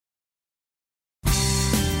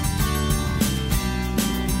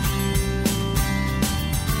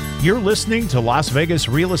You're listening to Las Vegas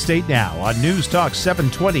Real Estate Now on News Talk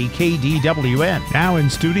 720 KDWN. Now in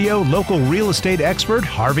studio, local real estate expert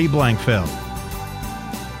Harvey Blankfeld.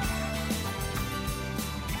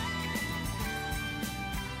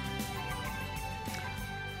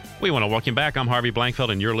 We want to welcome back. I'm Harvey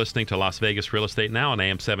Blankfeld, and you're listening to Las Vegas Real Estate Now on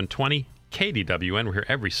AM 720 KDWN. We're here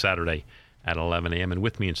every Saturday at 11 a.m. And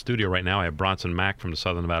with me in studio right now, I have Bronson Mack from the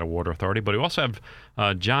Southern Nevada Water Authority, but we also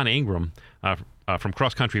have John Ingram from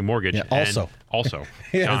Cross Country Mortgage. Yeah, also.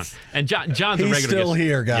 Yes. John. And John's a regular He's still guest.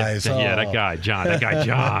 here, guys. Yeah, that guy,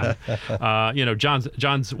 John.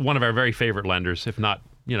 John's one of our very favorite lenders, if not,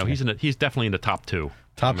 he's definitely in the top two.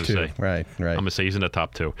 Top two, right. I'm going to say he's in the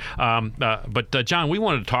top two. But John, we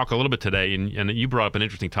wanted to talk a little bit today, and you brought up an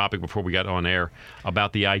interesting topic before we got on air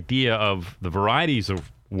about the idea of the varieties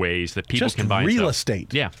of ways that people can buy real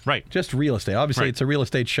estate. Yeah, right. Just real estate. Obviously, It's a real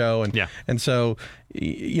estate show, and so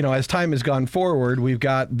as time has gone forward, we've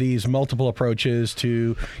got these multiple approaches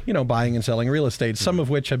to buying and selling real estate. Some of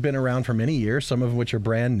which have been around for many years, some of which are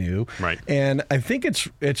brand new. Right. And I think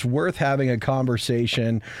it's worth having a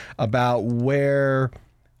conversation about where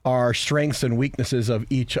are strengths and weaknesses of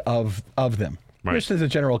each of them. Right. Just as a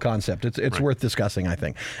general concept, it's worth discussing, I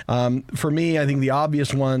think. For me, I think the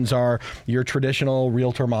obvious ones are your traditional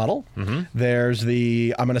realtor model. Mm-hmm. There's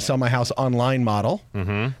the I'm going to sell my house online model.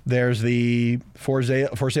 Mm-hmm. There's the for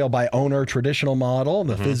sale by owner traditional model,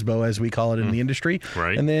 the FSBO as we call it in the industry.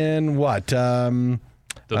 Right. And then what? Those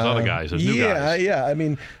other guys, those new guys. Yeah. I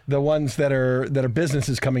mean, the ones that are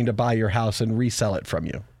businesses coming to buy your house and resell it from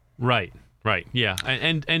you. Right. Right. Yeah.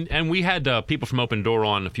 And we had people from Open Door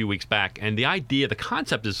on a few weeks back, and the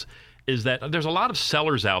concept is that there's a lot of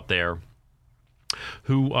sellers out there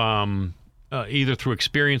who either through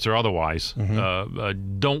experience or otherwise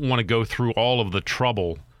don't want to go through all of the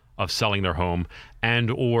trouble of selling their home and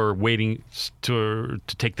or waiting to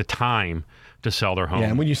take the time to sell their home. Yeah,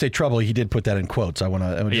 and when you say trouble, he did put that in quotes. I did.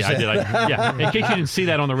 In case you didn't see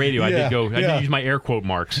that on the radio, I did use my air quote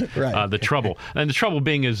marks. Right. The trouble, and the trouble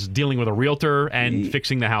being is dealing with a realtor and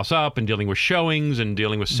fixing the house up, and dealing with showings, and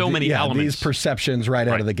dealing with so many elements. These perceptions right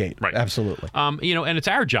out of the gate. Right. Absolutely. And it's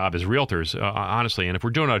our job as realtors, honestly. And if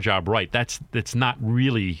we're doing our job right, it's not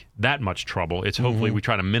really that much trouble. It's hopefully we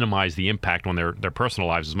try to minimize the impact on their personal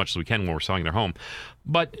lives as much as we can when we're selling their home.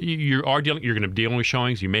 But you're going to be dealing with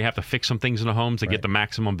showings. You may have to fix some things in the homes to get the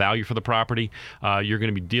maximum value for the property. You're going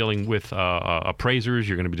to be dealing with appraisers.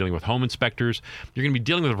 You're going to be dealing with home inspectors. You're going to be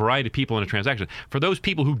dealing with a variety of people in a transaction. For those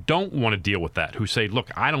people who don't want to deal with that, who say, "Look,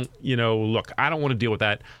 I don't want to deal with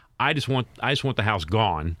that. I just want the house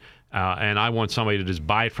gone." And I want somebody to just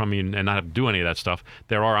buy it from me and not have to do any of that stuff.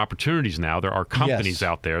 There are opportunities now. There are companies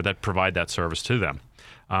out there that provide that service to them.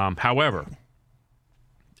 However,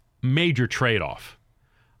 major trade-off.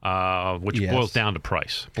 Which boils down to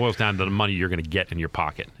price, boils down to the money you're going to get in your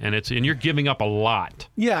pocket, and you're giving up a lot.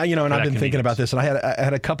 Yeah, and I've been thinking about this, and I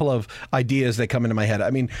had a couple of ideas that come into my head. I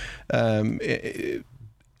mean,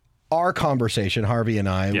 our conversation, Harvey and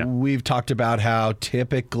I, we've talked about how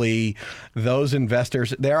typically those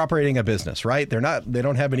investors, they're operating a business, right? They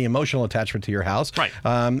don't have any emotional attachment to your house. Right.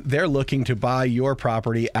 They're looking to buy your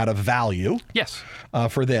property at a value. Yes.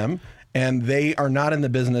 For them. And they are not in the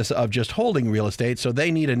business of just holding real estate, so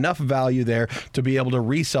they need enough value there to be able to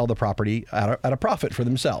resell the property at a profit for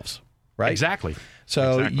themselves, right? Exactly.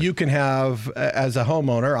 So you can have, as a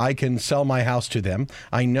homeowner, I can sell my house to them.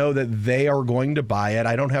 I know that they are going to buy it.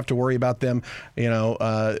 I don't have to worry about them,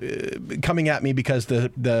 coming at me because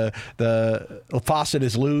the faucet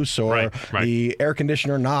is loose or the air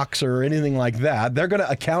conditioner knocks or anything like that. They're going to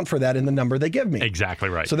account for that in the number they give me. Exactly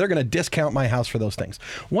right. So they're going to discount my house for those things.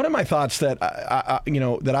 One of my thoughts that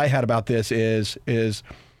I had about this is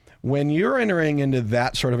when you're entering into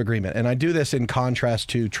that sort of agreement, and I do this in contrast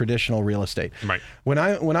to traditional real estate. Right. When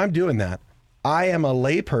I'm doing that, I am a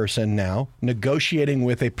layperson now negotiating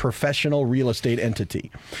with a professional real estate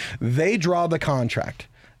entity. They draw the contract.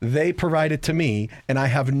 They provide it to me, and I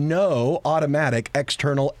have no automatic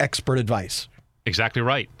external expert advice. Exactly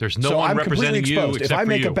right. There's no one representing you except for you. If I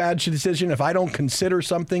make a bad decision, if I don't consider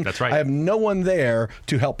something, that's right. I have no one there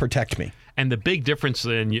to help protect me. And the big difference,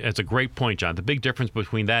 and it's a great point, John, the big difference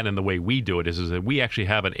between that and the way we do it is that we actually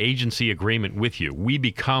have an agency agreement with you. We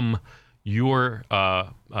become your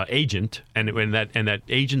agent, and that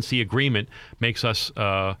agency agreement makes us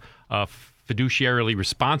fiduciarily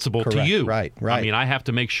responsible to Correct. you. Right. I mean, I have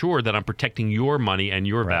to make sure that I'm protecting your money and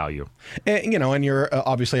your value. And, and you're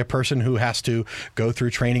obviously a person who has to go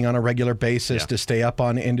through training on a regular basis to stay up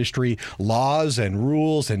on industry laws and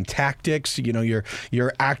rules and tactics.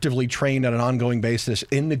 You're actively trained on an ongoing basis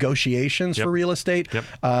in negotiations for real estate.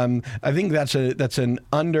 I think that's an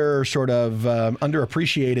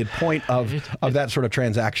underappreciated point of that sort of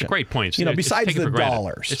transaction. Great point. Besides the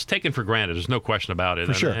dollars. It's taken for granted. There's no question about it.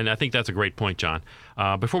 For sure. And I think that's a great point, John.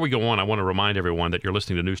 Before we go on, I want to remind everyone that you're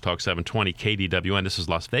listening to News Talk 720 KDWN. This is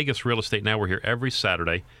Las Vegas Real Estate Now. We're here every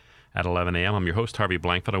Saturday at 11 a.m. I'm your host, Harvey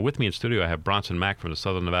Blankfetter. With me in studio, I have Bronson Mack from the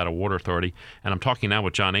Southern Nevada Water Authority, and I'm talking now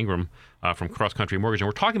with John Ingram from Cross Country Mortgage. And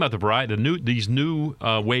we're talking about these new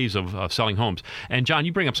ways of selling homes. And John,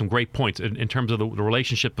 you bring up some great points in terms of the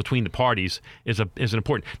relationship between the parties is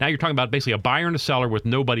important. Now you're talking about basically a buyer and a seller with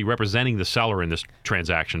nobody representing the seller in this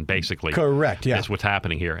transaction, basically. Correct, yeah. That's what's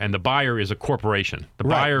happening here. And the buyer is a corporation. The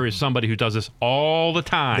buyer is somebody who does this all the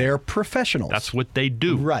time. They're professionals. That's what they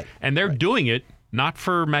do. Right. And they're doing it not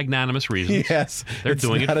for magnanimous reasons. Yes. They're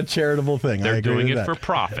doing not a charitable thing. They're doing it that. for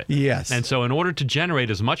profit. Yes. And so in order to generate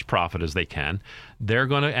as much profit as they can, they're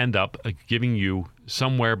going to end up giving you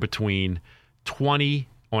somewhere between 20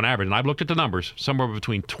 on average, and I've looked at the numbers, somewhere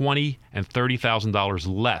between $20,000 and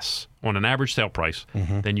 $30,000 less on an average sale price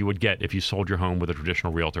than you would get if you sold your home with a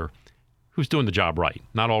traditional realtor who's doing the job right.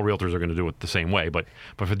 Not all realtors are going to do it the same way, but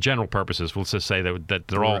for general purposes, we'll just say that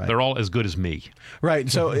they're all as good as me. Right.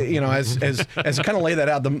 So as kind of lay that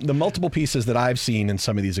out, the multiple pieces that I've seen in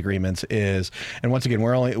some of these agreements is, and once again,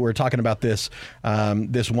 we're talking about this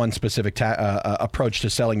one specific approach to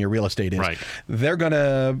selling your real estate is Right. They're going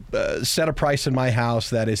to set a price in my house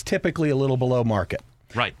that is typically a little below market.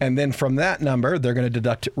 Right. And then from that number, they're going to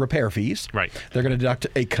deduct repair fees. Right. They're going to deduct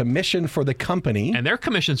a commission for the company. And their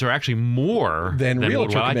commissions are actually more than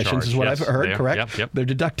realtor what commissions is what I've heard, correct? Yep. They're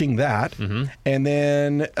deducting that. And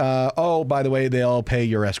then, by the way, they'll pay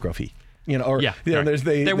your escrow fee. They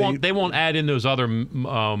won't add in those other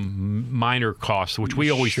minor costs, which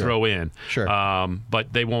we always throw in. Sure.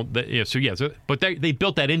 But they won't. But they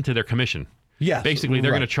built that into their commission. Yes, basically,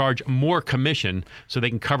 they're going to charge more commission so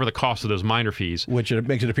they can cover the cost of those minor fees. Which it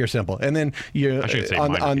makes it appear simple. And then I shouldn't say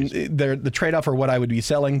minor fees. The trade-off for what I would be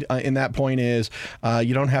selling in that point is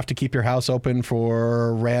you don't have to keep your house open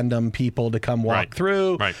for random people to come walk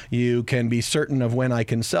through. Right. You can be certain of when I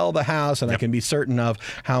can sell the house, and I can be certain of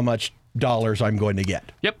how much dollars I'm going to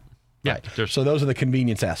get. Yep. Yeah. Right. So those are the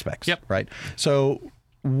convenience aspects. Yep. Right. So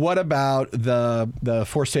what about the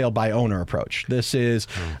for sale by owner approach? This is,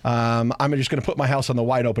 I'm just going to put my house on the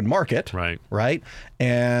wide open market. Right.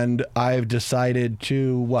 And I've decided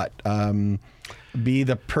to be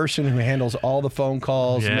the person who handles all the phone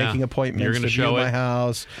calls, making appointments to view my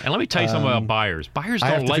house. And let me tell you something about buyers. Buyers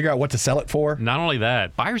don't I have to figure out what to sell it for. Not only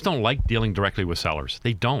that, buyers don't like dealing directly with sellers.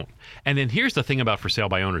 They don't. And then here's the thing about for sale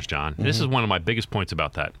by owners, John. This is one of my biggest points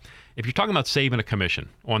about that. If you're talking about saving a commission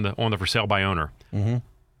on the for sale by owner,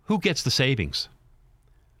 who gets the savings?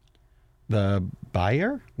 The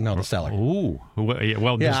buyer? No, the seller. Ooh.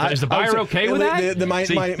 Well, is the buyer okay with that? My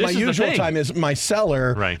usual time is my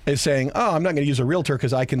seller is saying, "Oh, I'm not going to use a realtor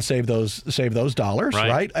because I can save those dollars,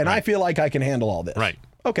 right? And I feel like I can handle all this." Right.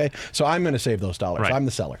 Okay, so I'm going to save those dollars. Right. I'm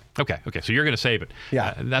the seller. Okay, so you're going to save it.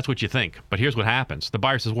 Yeah. That's what you think. But here's what happens. The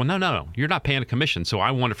buyer says, well, no, you're not paying a commission, so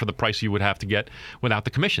I want it for the price you would have to get without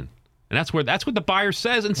the commission. And that's what the buyer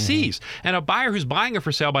says and sees. And a buyer who's buying a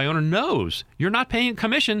for sale by owner knows you're not paying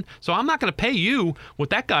commission, so I'm not going to pay you what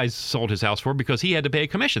that guy sold his house for because he had to pay a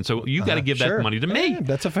commission. So you got to give that money to me. Yeah,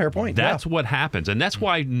 that's a fair point. That's what happens. And that's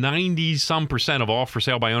why 90-some% of all for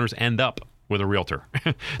sale by owners end up with a realtor.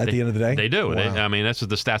 At the end of the day? They do. Wow. That's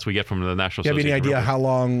the stats we get from the National Association. Do you have any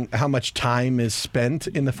Association idea how much time is spent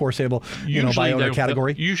in the for sale by owner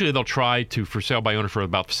category? Usually they'll try to for sale by owner for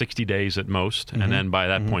about 60 days at most, and then by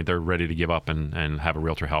that point they're ready to give up and have a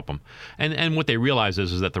realtor help them. And what they realize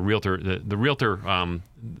is that the realtor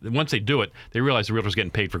once they do it, they realize the realtor's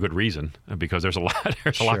getting paid for good reason because there's a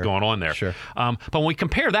lot going on there. Sure. But when we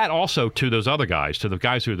compare that also to those other guys, to the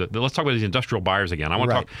guys who let's talk about these industrial buyers again. I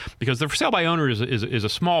want to talk because the for sale by owner is a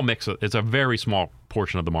small mix. It's a very small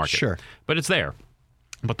portion of the market. Sure. But it's there.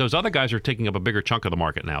 But those other guys are taking up a bigger chunk of the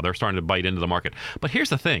market now. They're starting to bite into the market. But here's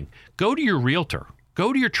the thing. Go to your realtor.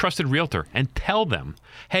 Go to your trusted realtor and tell them,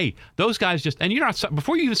 hey, those guys and you're not,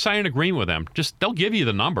 before you even sign an agreement with them, they'll give you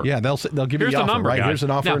the number. Yeah, they'll give you the offer, number, right? Guys. Here's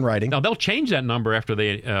an offer in writing. Now, they'll change that number after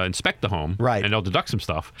they inspect the home. Right. And they'll deduct some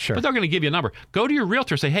stuff. Sure. But they're going to give you a number. Go to your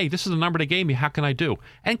realtor, say, hey, this is the number they gave me. How can I do?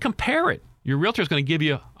 And compare it. Your realtor is going to give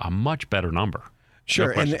you a much better number.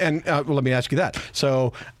 Sure, question. and well, let me ask you that.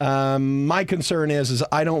 So my concern is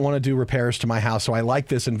I don't want to do repairs to my house, so I like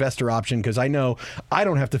this investor option because I know I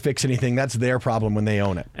don't have to fix anything. That's their problem when they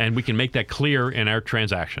own it. And we can make that clear in our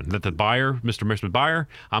transaction that the buyer, Mr. Buyer,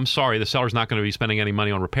 I'm sorry, the seller's not going to be spending any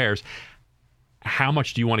money on repairs. How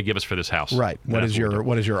much do you want to give us for this house? Right. What is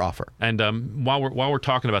your offer? And while we're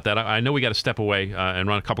talking about that, I know we got to step away and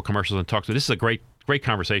run a couple commercials and talk. So this is a great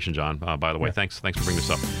conversation, John. By the way, thanks for bringing this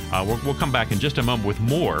up. We'll come back in just a moment with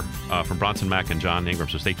more from Bronson Mack and John Ingram.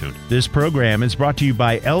 So stay tuned. This program is brought to you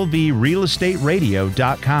by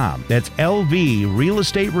LVRealEstateRadio.com. That's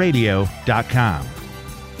LVRealEstateRadio.com.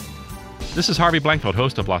 This is Harvey Blankfeld,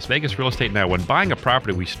 host of Las Vegas Real Estate Now. When buying a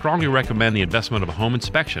property, we strongly recommend the investment of a home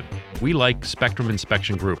inspection. We like Spectrum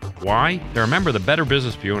Inspection Group. Why? They're a member of the Better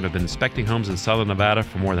Business Bureau and have been inspecting homes in Southern Nevada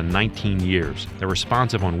for more than 19 years. They're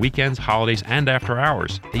responsive on weekends, holidays, and after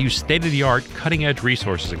hours. They use state-of-the-art, cutting-edge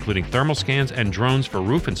resources, including thermal scans and drones for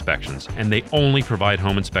roof inspections, and they only provide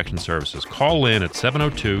home inspection services. Call in at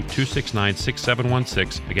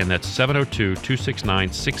 702-269-6716. Again, that's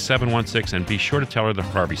 702-269-6716, and be sure to tell her that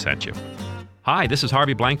Harvey sent you. Hi, this is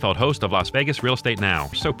Harvey Blankfeld, host of Las Vegas Real Estate Now.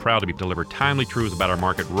 We're so proud to be delivered timely truths about our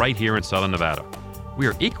market right here in Southern Nevada. We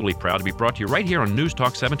are equally proud to be brought to you right here on News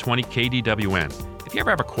Talk 720 KDWN. If you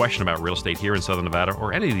ever have a question about real estate here in Southern Nevada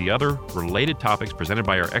or any of the other related topics presented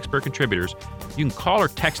by our expert contributors, you can call or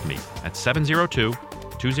text me at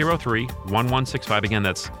 702-203-1165. Again,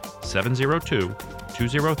 that's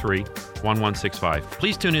 702-203-1165.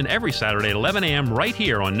 Please tune in every Saturday at 11 a.m. right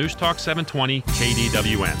here on News Talk 720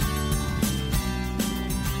 KDWN.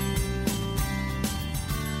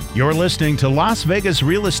 You're listening to Las Vegas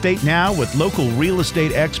Real Estate Now with local real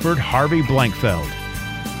estate expert Harvey Blankfeld.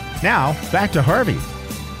 Now, back to Harvey.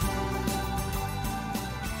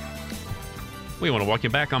 We want to welcome you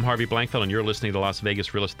back. I'm Harvey Blankfeld, and you're listening to Las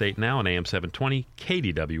Vegas Real Estate Now on AM 720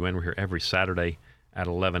 KDWN. We're here every Saturday at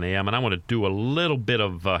 11 a.m., and I want to do a little bit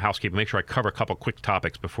of housekeeping, make sure I cover a couple quick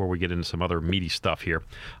topics before we get into some other meaty stuff here.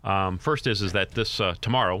 First is that this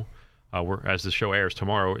tomorrow, as the show airs,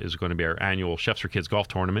 tomorrow is going to be our annual Chefs for Kids golf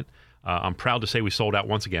tournament. I'm proud to say we sold out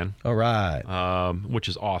once again. All right. Which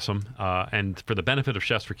is awesome. And for the benefit of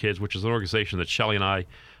Chefs for Kids, which is an organization that Shelly and I,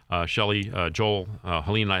 Joel,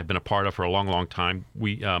 Helene and I have been a part of for a long, long time.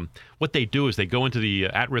 What they do is they go into the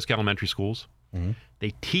at-risk elementary schools. Mm-hmm.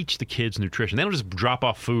 They teach the kids nutrition. They don't just drop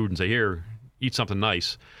off food and say, here, eat something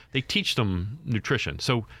nice. They teach them nutrition.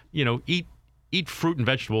 So, eat fruit and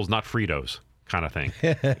vegetables, not Fritos. Kind of thing,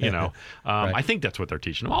 Right. I think that's what they're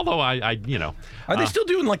teaching them. Although are they still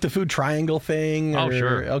doing like the food triangle thing? Oh,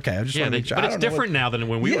 sure. Okay, I just want to make sure. But it's different now than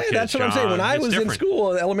when we were kids. Yeah, that's what I'm saying. When I was in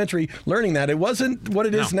school, elementary, learning that, it wasn't what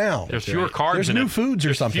it is now. There's fewer carbs. There's new foods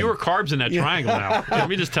or something. Fewer carbs in that triangle now. Let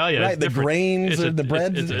me just tell you, right? The grains, the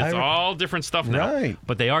breads, it's all different stuff now. Right.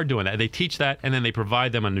 But they are doing that. They teach that, and then they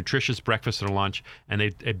provide them a nutritious breakfast and lunch. And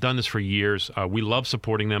they've done this for years. We love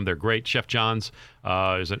supporting them. They're great. Chef John's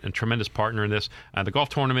is a tremendous partner in this. The golf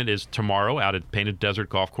tournament is tomorrow out at Painted Desert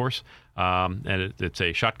Golf Course, and it's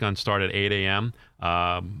a shotgun start at 8 a.m.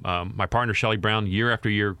 My partner, Shelly Brown, year after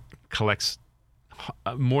year collects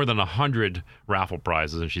more than 100 raffle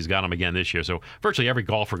prizes, and she's got them again this year. So virtually every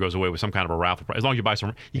golfer goes away with some kind of a raffle prize. As long as you buy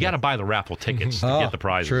some, you got to buy the raffle tickets to get the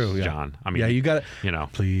prizes, true, yeah. John. I mean, you got to.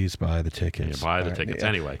 Please buy the tickets. Yeah, buy the tickets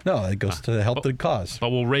anyway. No, it goes to help the cause.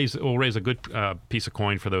 But we'll raise a good piece of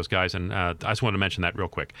coin for those guys, and I just wanted to mention that real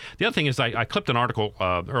quick. The other thing is I clipped an article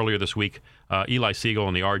earlier this week. Eli Siegel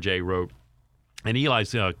and the RJ wrote. And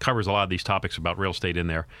Eli's covers a lot of these topics about real estate in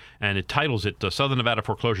there, and it titles it Southern Nevada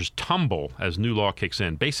Foreclosures Tumble as New Law Kicks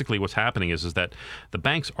In. Basically what's happening is that the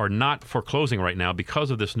banks are not foreclosing right now because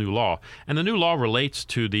of this new law, and the new law relates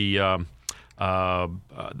to the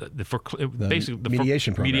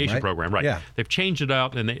mediation program, right? Yeah. They've changed it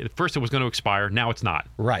out, and at first it was going to expire, now it's not.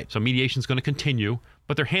 Right. So mediation's going to continue,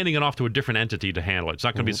 but they're handing it off to a different entity to handle it. It's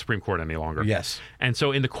not going to be the Supreme Court any longer. Yes. And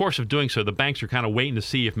so in the course of doing so, the banks are kind of waiting to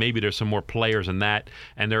see if maybe there's some more players in that,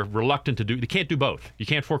 and they're reluctant to they can't do both. You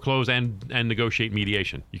can't foreclose and negotiate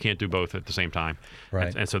mediation. You can't do both at the same time.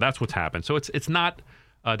 Right. And so that's what's happened. So it's not,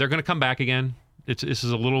 they're going to come back again. This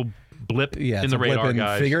is a little blip in the radar,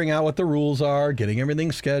 guys. Figuring out what the rules are, getting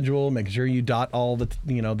everything scheduled, making sure you dot all the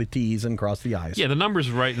the T's and cross the I's. Yeah, the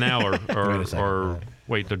numbers right now are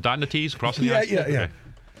wait, they're dotting the T's, crossing the I's? Yeah. Okay.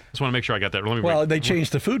 Just want to make sure I got that. They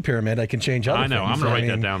changed the food pyramid. I can change other things. I know. I'm going to write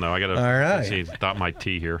that down, though. I got to dot my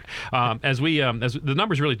T here. As the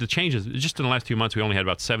numbers really, the changes, just in the last 2 months, we only had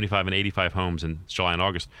about 75 and 85 homes in July and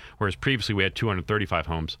August, whereas previously we had 235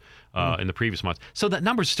 homes in the previous months. So the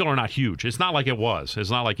numbers still are not huge. It's not like it was. It's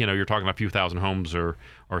not like, you're talking about a few thousand homes or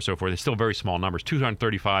so forth. It's still very small numbers,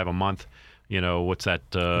 235 a month. what's that?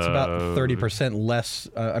 It's about 30% less.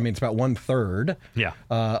 It's about 1/3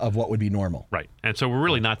 of what would be normal. Right. And so we're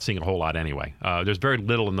really not seeing a whole lot anyway. There's very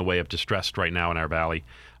little in the way of distress right now in our valley.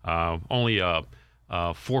 Only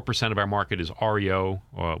 4% of our market is REO,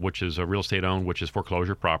 which is real estate owned, which is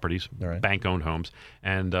foreclosure properties, bank owned homes.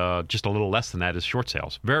 And just a little less than that is short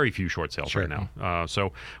sales. Very few short sales right now.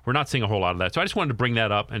 So we're not seeing a whole lot of that. So I just wanted to bring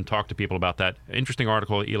that up and talk to people about that. Interesting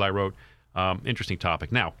article that Eli wrote. Interesting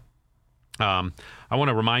topic. Now, I want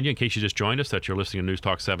to remind you, in case you just joined us, that you're listening to News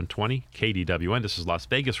Talk 720 KDWN. This is Las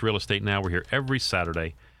Vegas Real Estate Now. We're here every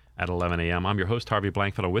Saturday at 11 a.m. I'm your host, Harvey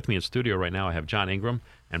Blankfetter. With me in studio right now, I have John Ingram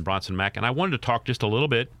and Bronson Mack. And I wanted to talk just a little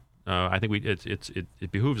bit. I think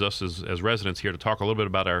it behooves us as residents here to talk a little bit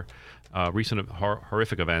about our recent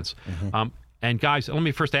horrific events. And guys, let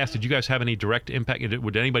me first ask, did you guys have any direct impact?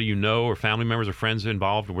 Would anybody you know or family members or friends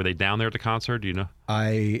involved? Were they down there at the concert? Do you know?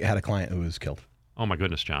 I had a client who was killed. Oh, my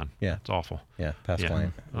goodness, John. Yeah. It's awful. Yeah, past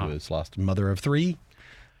client who was lost. Mother of 3,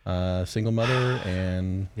 single mother,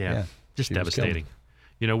 and just devastating.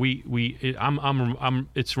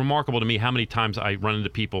 It's remarkable to me how many times I run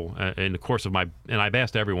into people in the course of and I've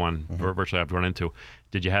asked everyone virtually I've run into,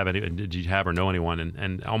 did you have or know anyone?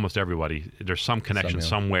 And almost everybody, there's some connection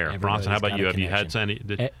somewhere. Bronson, how about you? Have you had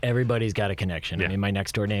any? Everybody's got a connection. Yeah. I mean, my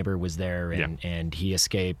next door neighbor was there, and he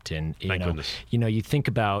escaped. And Thank goodness. You think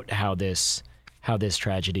about how this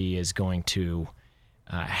tragedy is going to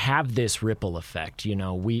have this ripple effect.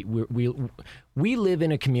 We live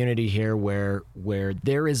in a community here where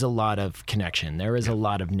there is a lot of connection. There is a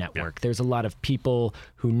lot of network. There's a lot of people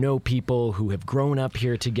who know people who have grown up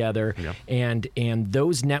here together, and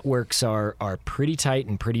those networks are pretty tight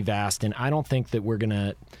and pretty vast. And I don't think that we're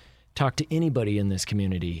gonna talk to anybody in this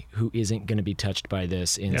community who isn't going to be touched by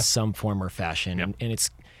this in some form or fashion. And it's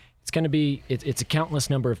going to be it's a countless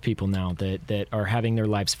number of people now that are having their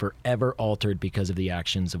lives forever altered because of the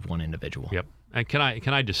actions of one individual. Yep. And can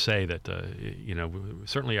I just say that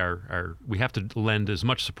certainly we have to lend as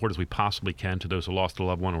much support as we possibly can to those who lost a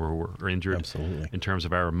loved one or who are injured. Absolutely. In terms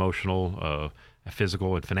of our emotional,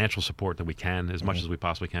 physical, and financial support that we can, as much as we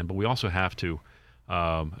possibly can. But we also have to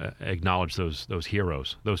acknowledge those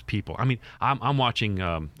heroes, those people. I mean, I'm watching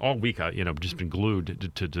all week. Just been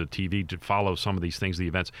glued to TV to follow some of these things, the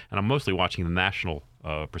events, and I'm mostly watching the national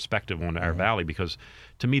perspective on our valley, because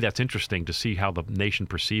to me that's interesting to see how the nation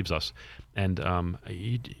perceives us. And I'm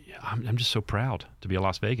just so proud to be a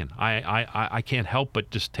Las Vegan. I can't help but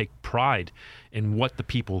just take pride in what the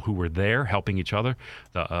people who were there helping each other,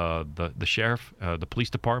 the sheriff, the police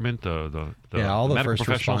department, all the first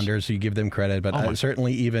professionals. Responders. You give them credit, but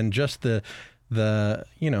certainly even just the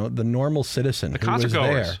normal citizen who was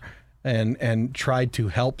there and tried to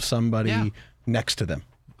help somebody next to them.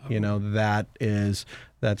 It's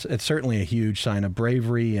certainly a huge sign of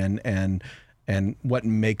bravery and what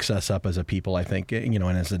makes us up as a people, I think, and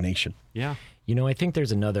as a nation. Yeah. I think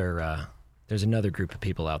there's another group of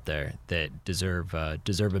people out there that deserve a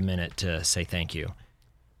minute to say thank you.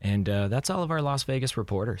 And that's all of our Las Vegas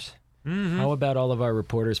reporters. Mm-hmm. How about all of our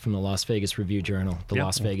reporters from the Las Vegas Review-Journal, the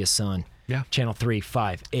Las Vegas Sun, Channel 3,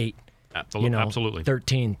 5, 8, absolutely.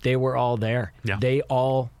 13. They were all there. Yeah. They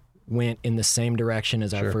all went in the same direction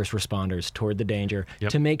as our first responders toward the danger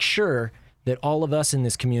to make sure that all of us in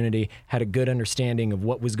this community had a good understanding of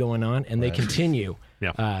what was going on, and they continue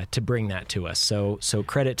to bring that to us. So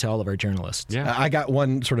credit to all of our journalists. Yeah. I got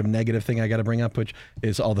one sort of negative thing I got to bring up, which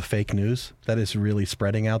is all the fake news that is really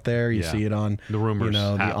spreading out there. You see it on the rumors,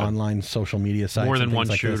 the online social media sites. More than one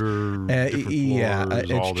like shooter.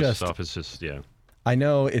 It's all this stuff. It's just I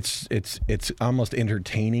know it's almost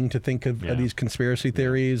entertaining to think of these conspiracy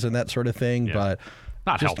theories and that sort of thing, but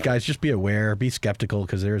guys, just be aware, be skeptical,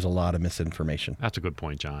 because there's a lot of misinformation. That's a good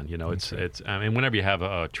point, John. It's I mean, whenever you have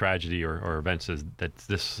a tragedy or events that's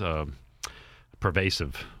this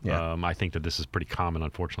pervasive, I think that this is pretty common,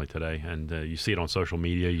 unfortunately, today. And you see it on social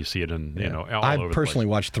media, you see it in all over the place. I've personally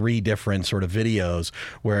watched 3 different sort of videos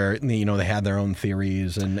where they had their own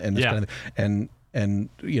theories and this kind of and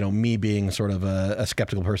me being sort of a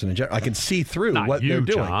skeptical person in general, I can see through what they're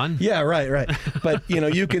doing. John. Yeah, right. But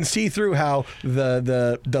you can see through how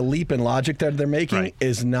the leap in logic that they're making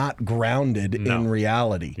is not grounded in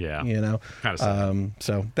reality. Yeah.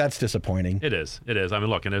 So that's disappointing. It is. I mean,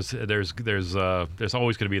 look, and there's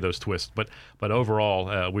always going to be those twists, but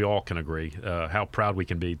overall, we all can agree how proud we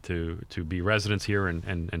can be to be residents here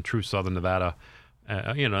in true Southern Nevada.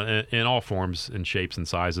 In all forms and shapes and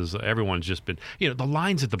sizes. Everyone's just been, the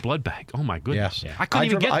lines at the blood bank. Oh my goodness. Yeah. I couldn't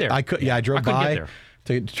even get there. I drove by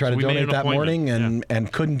to try So to we made donate an that appointment, morning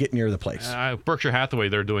and couldn't get near the place. Berkshire Hathaway,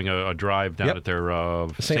 they're doing a drive down Yep. at their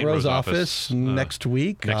St. Rose office next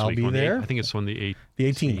week. Next I'll week be on there. I think it's on the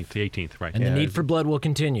 18th. The 18th, right. And the need for blood will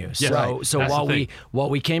continue. So, Right. so That's the while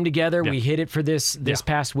we came together, Yeah. we hit it for this Yeah.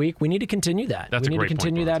 past week. We need to continue that. That's we a need great to point,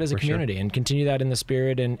 continue that Bronson, as a for sure. community and continue that in the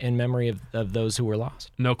spirit and memory of those who were lost.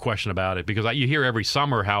 No question about it, because you hear every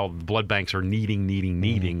summer how blood banks are needing,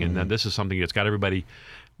 and then this is something that's got everybody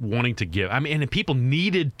wanting to give. I mean, and people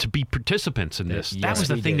needed to be participants in this. Yes, that was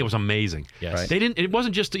the we thing did. that was amazing. Yes. Right. They didn't. It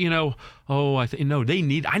wasn't just I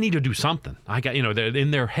need to do something. I got in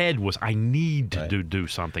their head was I need to do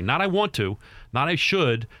something. Not I want to, not I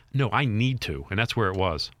should. No, I need to, and that's where it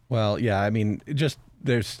was. Well, yeah, I mean,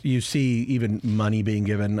 you see even money being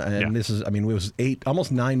given, and this is, I mean, it was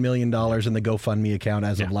almost $9 million in the GoFundMe account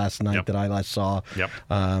as of last night that I last saw. Yep.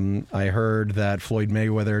 I heard that Floyd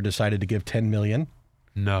Mayweather decided to give $10 million.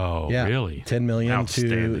 No, really, $10 million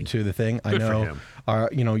Outstanding. to the thing. Good I for know.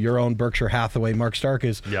 him. Your own Berkshire Hathaway, Mark Stark,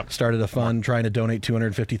 has started a fund trying to donate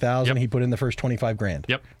 $250,000. Yep. He put in the first $25,000.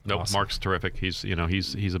 Yep. No, Awesome. Mark's terrific. He's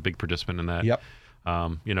a big participant in that. Yep.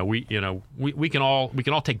 We can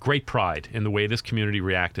all take great pride in the way this community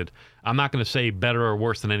reacted. I'm not going to say better or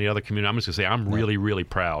worse than any other community. I'm just going to say I'm really, really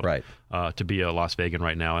proud to be a Las Vegan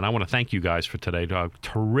right now. And I want to thank you guys for today.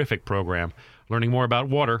 Terrific program. Learning more about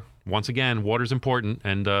water. Once again, water's important.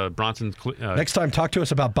 And Bronson. Next time, talk to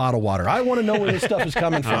us about bottled water. I want to know where this stuff is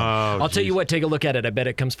coming from. I'll tell you what, take a look at it. I bet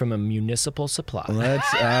it comes from a municipal supply.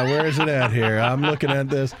 Where is it at here? I'm looking at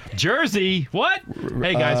this. Jersey. What?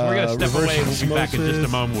 Hey, guys, we're going to step away. We'll be back in just a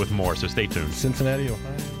osmosis. moment with more, so stay tuned. Cincinnati,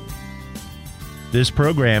 Ohio. This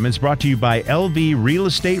program is brought to you by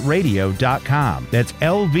lvrealestateradio.com. That's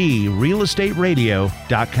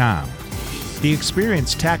lvrealestateradio.com. The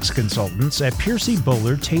experienced tax consultants at Piercy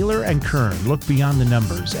Bowler, Taylor & Kern look beyond the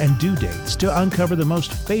numbers and due dates to uncover the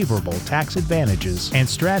most favorable tax advantages and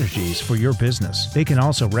strategies for your business. They can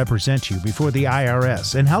also represent you before the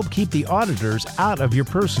IRS and help keep the auditors out of your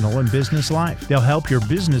personal and business life. They'll help your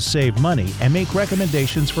business save money and make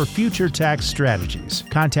recommendations for future tax strategies.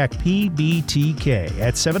 Contact PBTK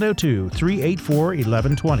at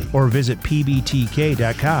 702-384-1120 or visit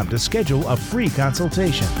pbtk.com to schedule a free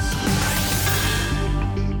consultation.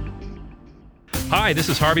 Hi, this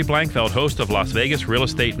is Harvey Blankfeld, host of Las Vegas Real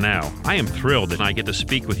Estate Now. I am thrilled that I get to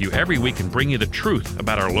speak with you every week and bring you the truth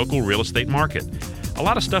about our local real estate market. A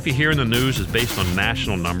lot of stuff you hear in the news is based on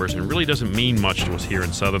national numbers and really doesn't mean much to us here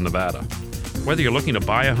in Southern Nevada. Whether you're looking to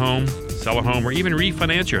buy a home, sell a home, or even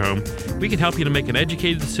refinance your home, we can help you to make an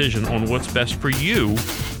educated decision on what's best for you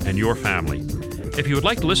and your family. If you would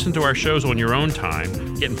like to listen to our shows on your own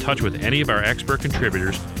time, get in touch with any of our expert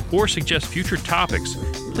contributors, or suggest future topics,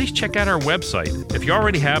 please check out our website. If you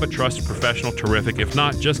already have a trusted professional, terrific. If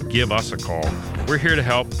not, just give us a call. We're here to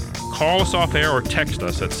help. Call us off air or text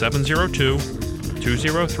us at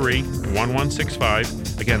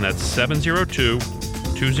 702-203-1165. Again, that's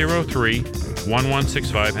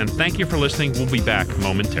 702-203-1165. And thank you for listening. We'll be back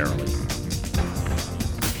momentarily.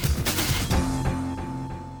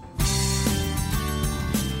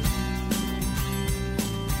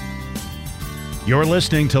 You're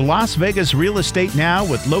listening to Las Vegas Real Estate Now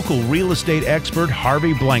with local real estate expert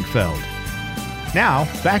Harvey Blankfeld. Now,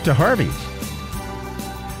 back to Harvey.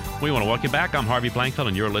 We want to welcome you back. I'm Harvey Blankfeld,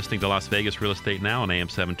 and you're listening to Las Vegas Real Estate Now on AM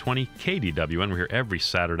 720 KDWN. We're here every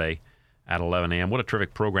Saturday at 11 a.m. What a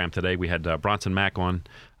terrific program today. We had Bronson Mack on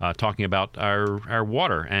talking about our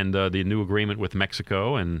water and the new agreement with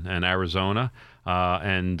Mexico and Arizona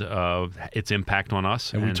and its impact on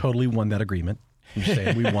us. And we totally won that agreement. I'm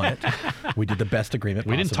saying we won it. We did the best agreement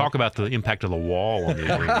We possible. didn't talk about the impact of the wall on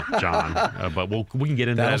the agreement, John, but we can get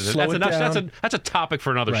into That'll that. slow it down. That's a topic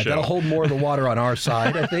for another Right, show. that'll hold more of the water on our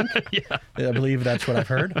side, I think. I believe that's what I've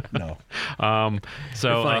heard. No.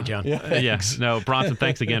 So, You're fine, John. No, Bronson,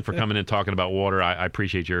 thanks again for coming in and talking about water. I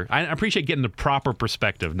appreciate I appreciate getting the proper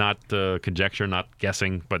perspective, not conjecture, not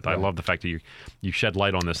guessing, but I love the fact that you shed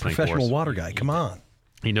light on this thing for us. Professional water guy, come on.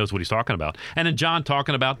 He knows what he's talking about. And then John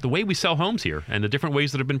talking about the way we sell homes here and the different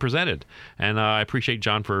ways that have been presented. And I appreciate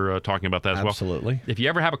John for talking about that as well. Absolutely. If you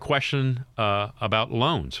ever have a question about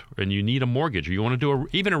loans and you need a mortgage or you want to do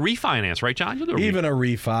even a refinance, right, John? You'll do Even a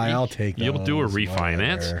refi, I'll take those. You'll do a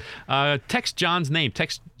refinance. Text John's name.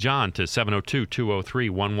 Text John to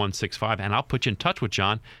 702-203-1165, and I'll put you in touch with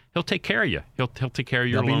John. He'll take care of you. He'll take care of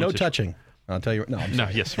your There'll loans. be no touching. I'll tell you. No, I'm No,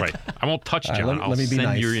 sorry. yes, right. I won't touch John. let I'll me be send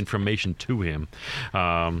nice. your information to him.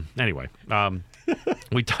 Anyway,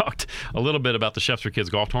 we talked a little bit about the Chefs for Kids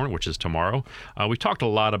golf tournament, which is tomorrow. We talked a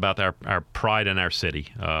lot about our pride in our city,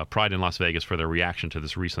 pride in Las Vegas for their reaction to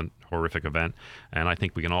this recent horrific event. And I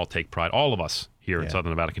think we can all take pride, all of us, here in Southern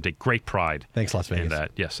Nevada can take great pride. Thanks, Las Vegas. In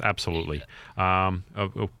that. Yes, absolutely. A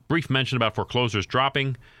brief mention about foreclosures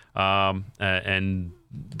dropping, and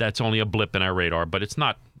that's only a blip in our radar, but it's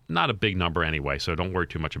not a big number anyway, so don't worry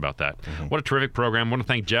too much about that. What a terrific program. I want to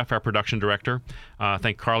thank Jeff, our production director.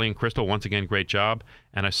 Thank Carly and Crystal. Once again, great job.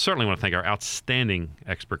 And I certainly want to thank our outstanding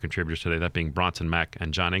expert contributors today, that being Bronson Mack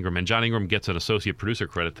and John Ingram. And John Ingram gets an associate producer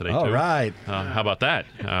credit today, All too. right. How about that?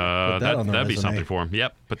 That'd be something for him.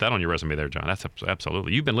 Yep, put that on your resume there, John. That's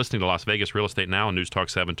absolutely. You've been listening to Las Vegas Real Estate Now on News Talk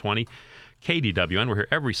 720. KDWN. We're here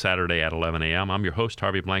every Saturday at 11 a.m. I'm your host,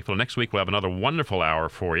 Harvey Blankfield. Next week, we'll have another wonderful hour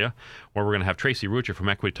for you where we're going to have Tracy Rucher from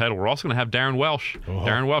Equity Title. We're also going to have Darren Welsh.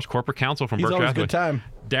 Darren Welsh, corporate counsel from Berkshire Hathaway. He's always a good time.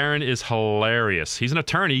 Darren is hilarious. He's an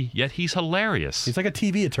attorney, yet he's hilarious. He's like a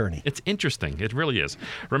TV attorney. It's interesting. It really is.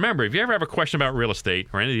 Remember, if you ever have a question about real estate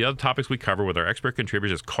or any of the other topics we cover with our expert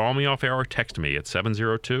contributors, just call me off air or text me at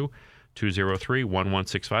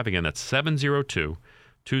 702-203-1165. Again, that's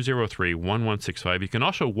 702-203-1165. You can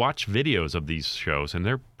also watch videos of these shows, and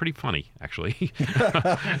they're pretty funny, actually. You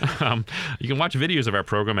can watch videos of our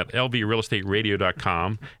program at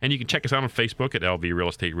lvrealestateradio.com, and you can check us out on Facebook at LV Real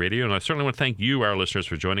Estate Radio. And I certainly want to thank you, our listeners,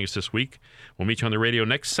 for joining us this week. We'll meet you on the radio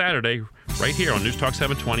next Saturday, right here on News Talk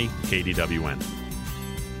 720 KDWN.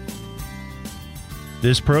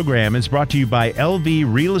 This program is brought to you by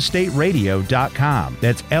lvrealestateradio.com.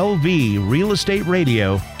 That's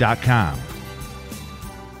lvrealestateradio.com.